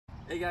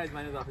Hey guys,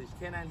 my name is Off Leash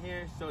Canine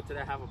here. So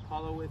today I have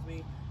Apollo with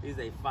me. He's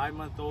a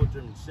 5-month-old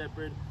German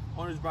Shepherd.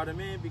 Owners brought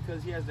him in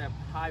because he has that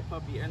high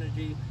puppy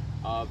energy,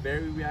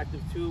 very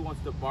reactive too,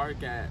 wants to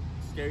bark at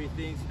scary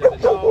things he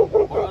doesn't know,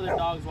 or other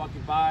dogs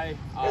walking by.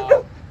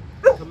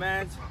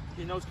 Commands,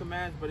 he knows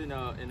commands, but in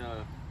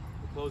a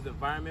closed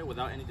environment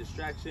without any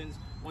distractions.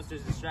 Once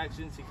there's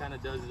distractions, he kind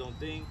of does his own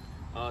thing.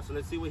 So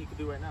let's see what he can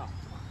do right now.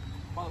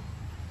 Apollo,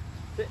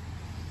 sit.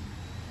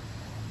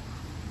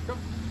 Come,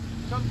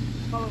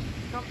 Apollo,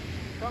 come.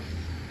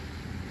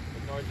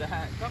 Ignore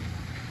that. Come.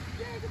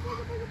 Yeah, good boy,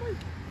 good boy, good boy.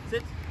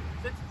 Sit.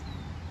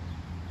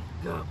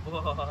 Good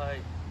boy.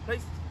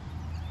 Place.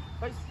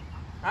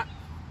 Ah,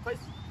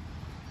 place.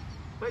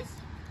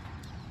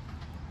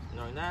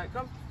 Ignoring that.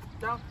 Come.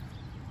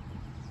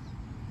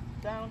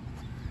 Down.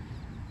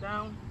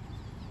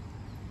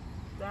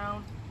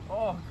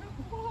 Oh,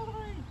 good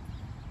boy.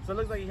 So it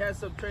looks like he has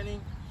some training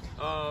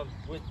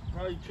with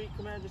probably treat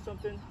commands or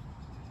something.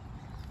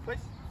 Place.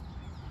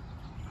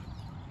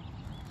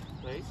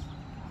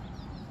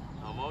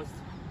 Almost.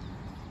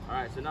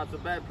 Alright, so not so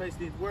bad. Place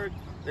needs work.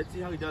 Let's see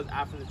how he does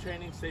after the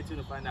training. Stay tuned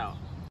to find out.